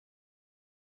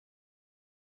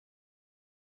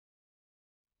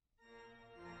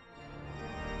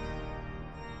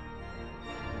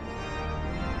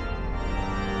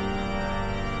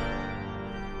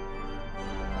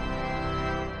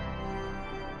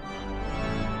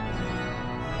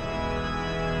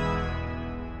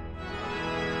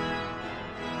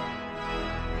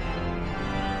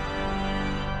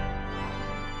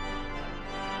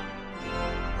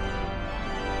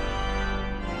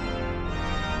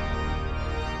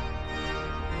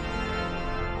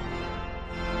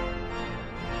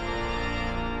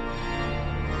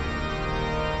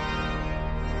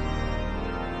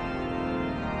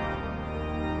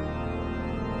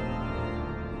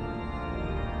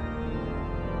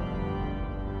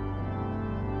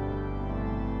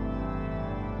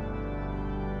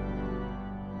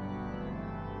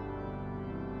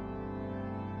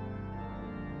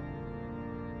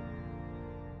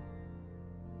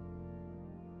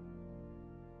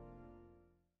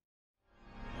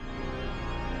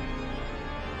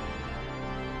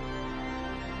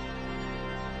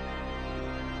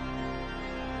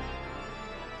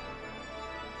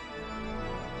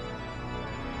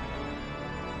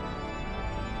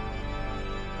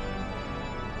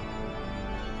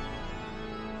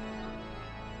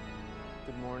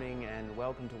Good morning and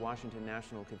welcome to Washington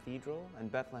National Cathedral and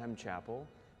Bethlehem Chapel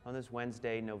on this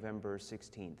Wednesday, November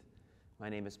 16th. My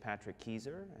name is Patrick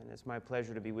Kieser, and it's my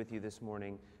pleasure to be with you this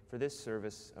morning for this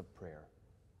service of prayer.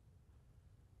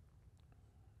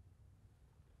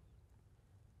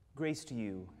 Grace to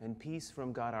you and peace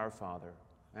from God our Father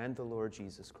and the Lord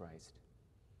Jesus Christ.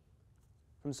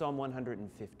 From Psalm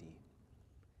 150.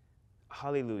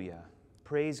 Hallelujah!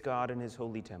 Praise God in his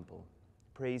holy temple.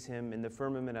 Praise him in the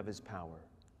firmament of his power.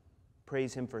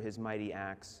 Praise him for his mighty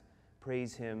acts.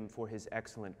 Praise him for his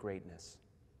excellent greatness.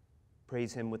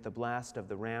 Praise him with the blast of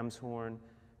the ram's horn.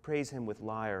 Praise him with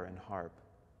lyre and harp.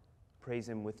 Praise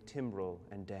him with timbrel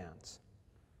and dance.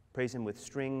 Praise him with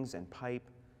strings and pipe.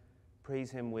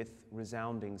 Praise him with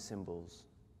resounding cymbals.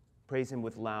 Praise him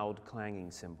with loud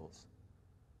clanging cymbals.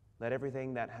 Let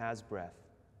everything that has breath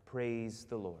praise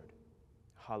the Lord.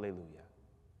 Hallelujah.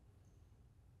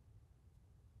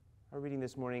 Our reading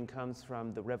this morning comes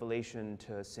from the Revelation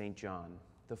to St. John,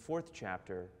 the 4th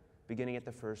chapter, beginning at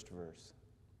the 1st verse.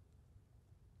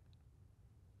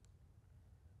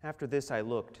 After this I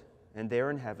looked, and there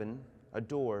in heaven a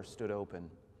door stood open.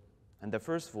 And the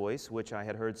first voice, which I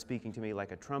had heard speaking to me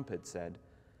like a trumpet, said,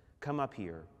 "Come up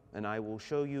here, and I will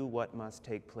show you what must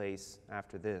take place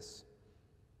after this."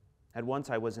 At once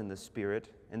I was in the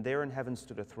Spirit, and there in heaven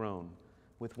stood a throne,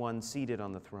 with one seated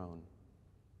on the throne.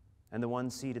 And the one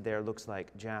seated there looks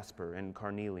like jasper and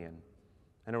carnelian.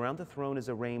 And around the throne is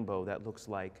a rainbow that looks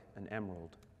like an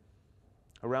emerald.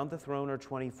 Around the throne are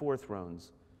 24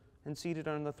 thrones, and seated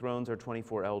on the thrones are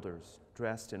 24 elders,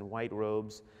 dressed in white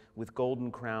robes with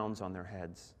golden crowns on their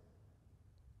heads.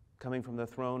 Coming from the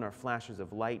throne are flashes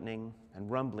of lightning and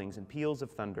rumblings and peals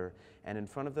of thunder, and in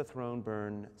front of the throne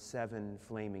burn 7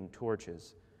 flaming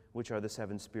torches, which are the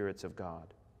 7 spirits of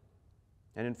God.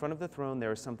 And in front of the throne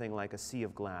there is something like a sea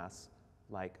of glass,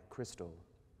 like crystal.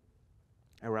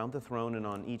 Around the throne and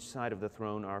on each side of the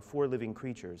throne are 4 living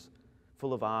creatures,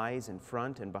 full of eyes in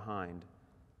front and behind.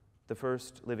 The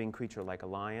first living creature like a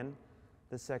lion,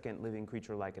 the second living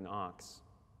creature like an ox,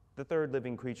 the third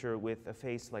living creature with a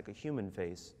face like a human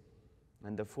face,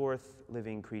 and the fourth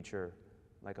living creature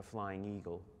like a flying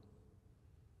eagle.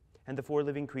 And the 4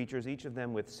 living creatures, each of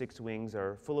them with 6 wings,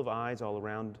 are full of eyes all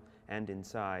around and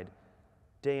inside.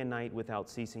 Day and night without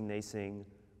ceasing they sing,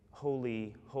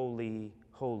 "Holy, holy,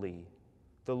 holy,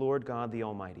 the Lord God the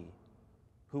Almighty,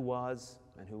 who was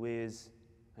and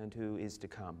who is to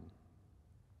come."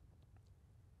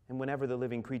 And whenever the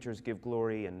living creatures give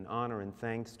glory and honor and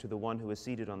thanks to the one who is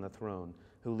seated on the throne,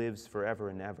 who lives forever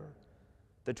and ever,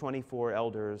 the 24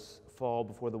 elders fall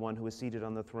before the one who is seated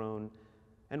on the throne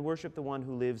and worship the one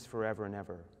who lives forever and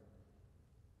ever.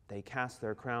 They cast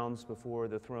their crowns before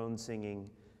the throne singing,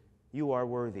 "You are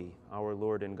worthy, our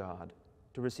Lord and God,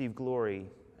 to receive glory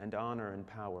and honor and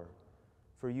power,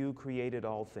 for you created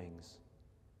all things,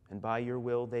 and by your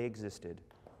will they existed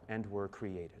and were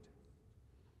created."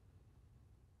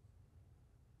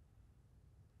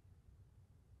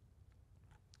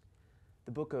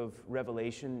 The book of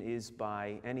Revelation is,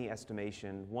 by any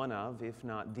estimation, one of, if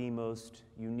not the most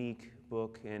unique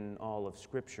book in all of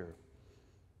Scripture.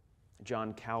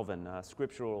 John Calvin, a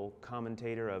scriptural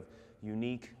commentator of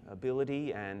unique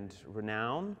ability and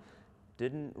renown,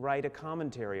 didn't write a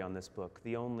commentary on this book,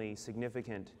 the only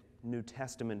significant New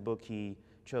Testament book he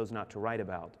chose not to write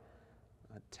about.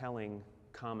 A telling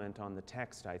comment on the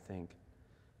text, I think.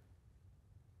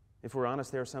 If we're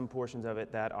honest, there are some portions of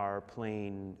it that are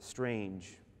plain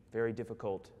strange, very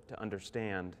difficult to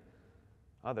understand.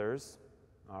 Others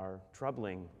are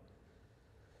troubling.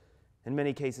 In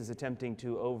many cases, attempting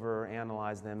to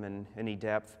overanalyze them in any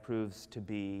depth proves to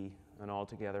be an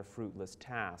altogether fruitless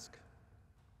task.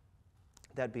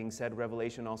 That being said,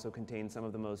 Revelation also contains some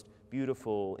of the most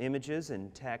beautiful images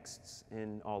and texts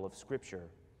in all of Scripture.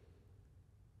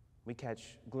 We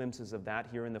catch glimpses of that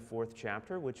here in the 4th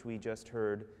chapter, which we just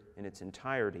heard in its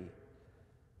entirety.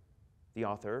 The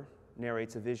author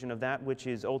narrates a vision of that which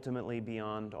is ultimately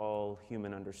beyond all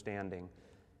human understanding,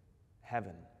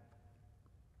 heaven.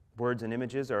 Words and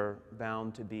images are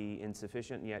bound to be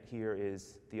insufficient, yet here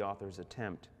is the author's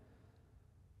attempt.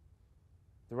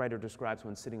 The writer describes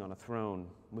one sitting on a throne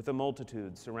with a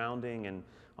multitude surrounding and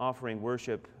offering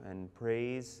worship and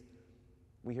praise.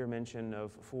 We hear mention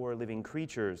of 4 living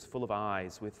creatures full of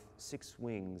eyes with 6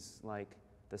 wings, like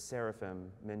the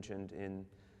seraphim mentioned in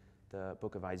the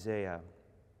book of Isaiah.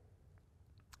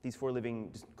 These 4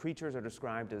 living creatures are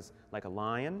described as like a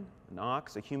lion, an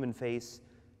ox, a human face,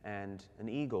 and an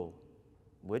eagle,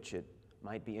 which, it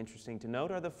might be interesting to note,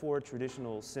 are the 4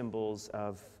 traditional symbols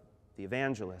of the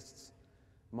evangelists: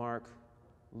 Mark,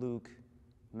 Luke,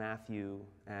 Matthew,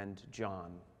 and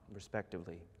John.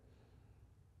 respectively.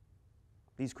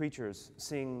 These creatures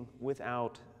sing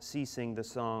without ceasing the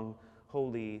song,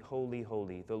 "Holy, holy,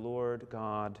 holy, the Lord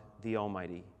God, the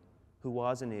Almighty, who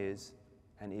was and is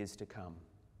to come."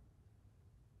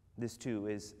 This too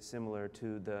is similar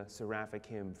to the seraphic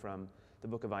hymn from the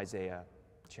book of Isaiah,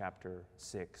 chapter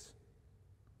 6.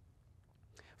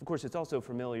 Of course, it's also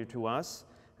familiar to us,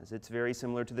 as it's very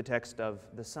similar to the text of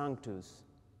the Sanctus,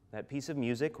 that piece of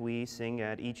music we sing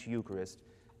at each Eucharist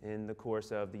in the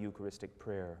course of the Eucharistic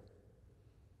prayer.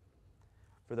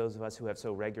 For those of us who have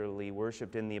so regularly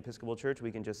worshiped in the Episcopal Church,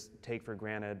 we can just take for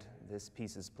granted this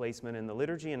piece's placement in the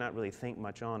liturgy and not really think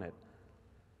much on it.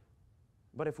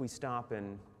 But if we stop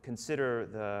and consider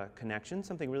the connection,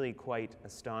 something really quite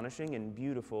astonishing and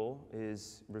beautiful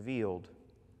is revealed.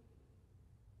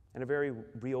 In a very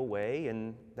real way,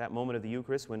 in that moment of the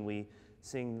Eucharist when we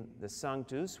sing the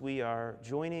Sanctus, we are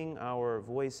joining our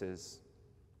voices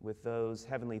with those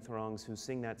heavenly throngs who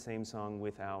sing that same song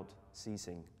without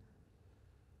ceasing.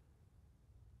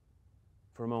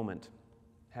 For a moment,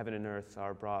 heaven and earth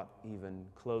are brought even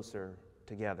closer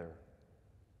together.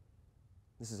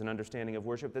 This is an understanding of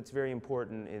worship that's very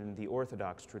important in the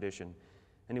Orthodox tradition.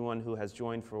 Anyone who has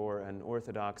joined for an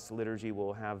Orthodox liturgy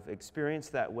will have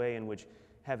experienced that way in which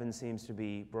heaven seems to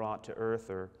be brought to earth,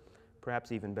 or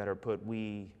perhaps even better put,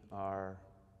 we are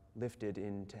lifted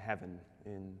into heaven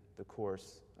in the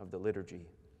course of the liturgy.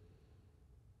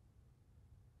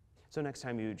 So next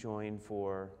time you join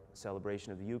for a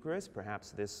celebration of the Eucharist,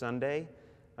 perhaps this Sunday,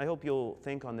 I hope you'll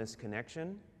think on this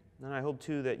connection, and I hope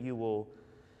too that you will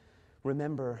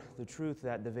remember the truth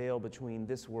that the veil between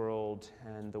this world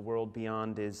and the world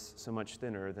beyond is so much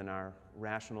thinner than our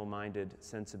rational-minded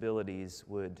sensibilities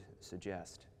would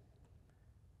suggest.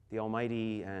 The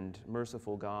Almighty and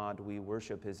merciful God we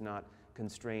worship is not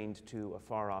constrained to a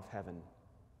far-off heaven,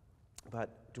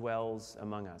 but dwells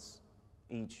among us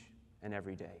each and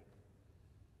every day.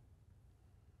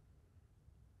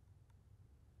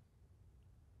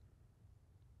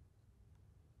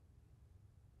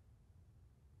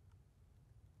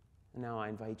 And now I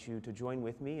invite you to join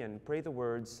with me and pray the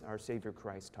words our Savior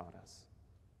Christ taught us.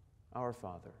 Our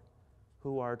Father,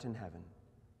 who art in heaven,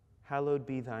 hallowed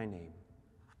be thy name.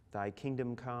 Thy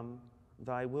kingdom come,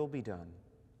 thy will be done,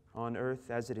 on earth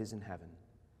as it is in heaven.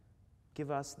 Give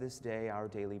us this day our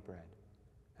daily bread,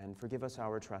 and forgive us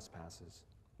our trespasses,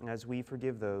 as we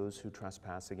forgive those who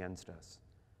trespass against us.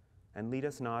 And lead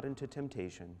us not into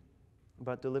temptation,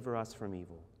 but deliver us from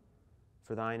evil.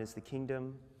 For thine is the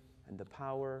kingdom, and the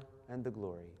power, and the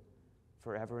glory,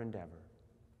 forever and ever.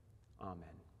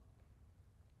 Amen.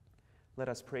 Let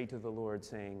us pray to the Lord,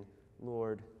 saying,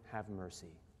 Lord, have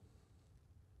mercy.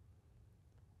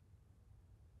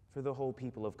 For the whole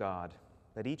people of God,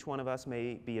 that each one of us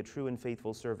may be a true and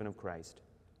faithful servant of Christ,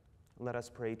 let us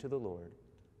pray to the Lord.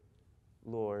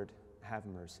 Lord, have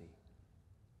mercy.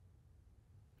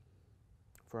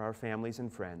 For our families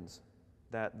and friends,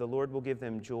 that the Lord will give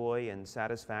them joy and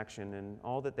satisfaction in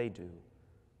all that they do,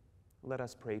 let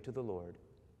us pray to the Lord.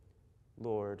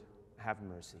 Lord, have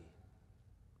mercy.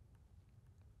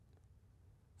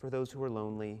 For those who are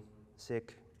lonely,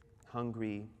 sick,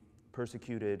 hungry,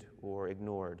 persecuted, or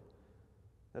ignored,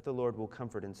 that the Lord will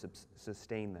comfort and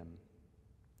sustain them,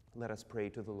 let us pray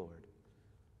to the Lord.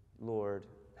 Lord,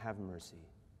 have mercy.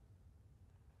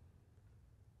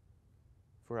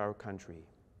 For our country,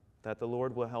 that the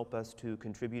Lord will help us to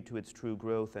contribute to its true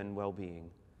growth and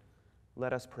well-being,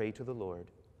 let us pray to the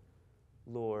Lord.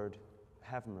 Lord,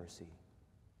 have mercy.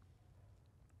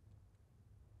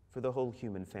 For the whole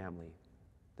human family,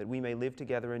 that we may live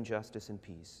together in justice and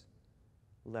peace,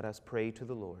 let us pray to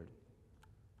the Lord.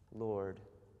 Lord,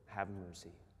 have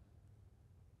mercy.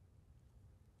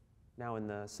 Now, in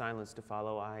the silence to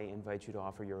follow, I invite you to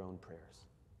offer your own prayers.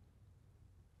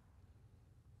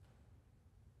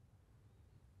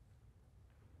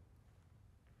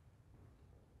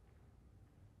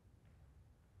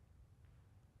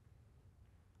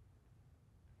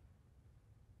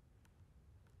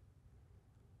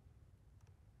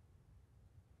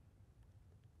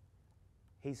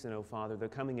 Hasten, O Father, the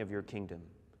coming of your kingdom,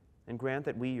 and grant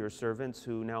that we, your servants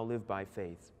who now live by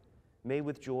faith, may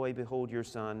with joy behold your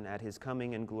Son at his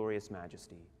coming in glorious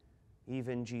majesty,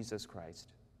 even Jesus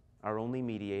Christ, our only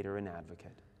mediator and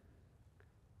advocate.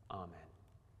 Amen.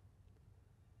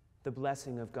 The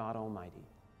blessing of God Almighty,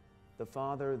 the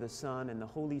Father, the Son, and the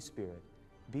Holy Spirit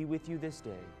be with you this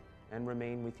day and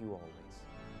remain with you always.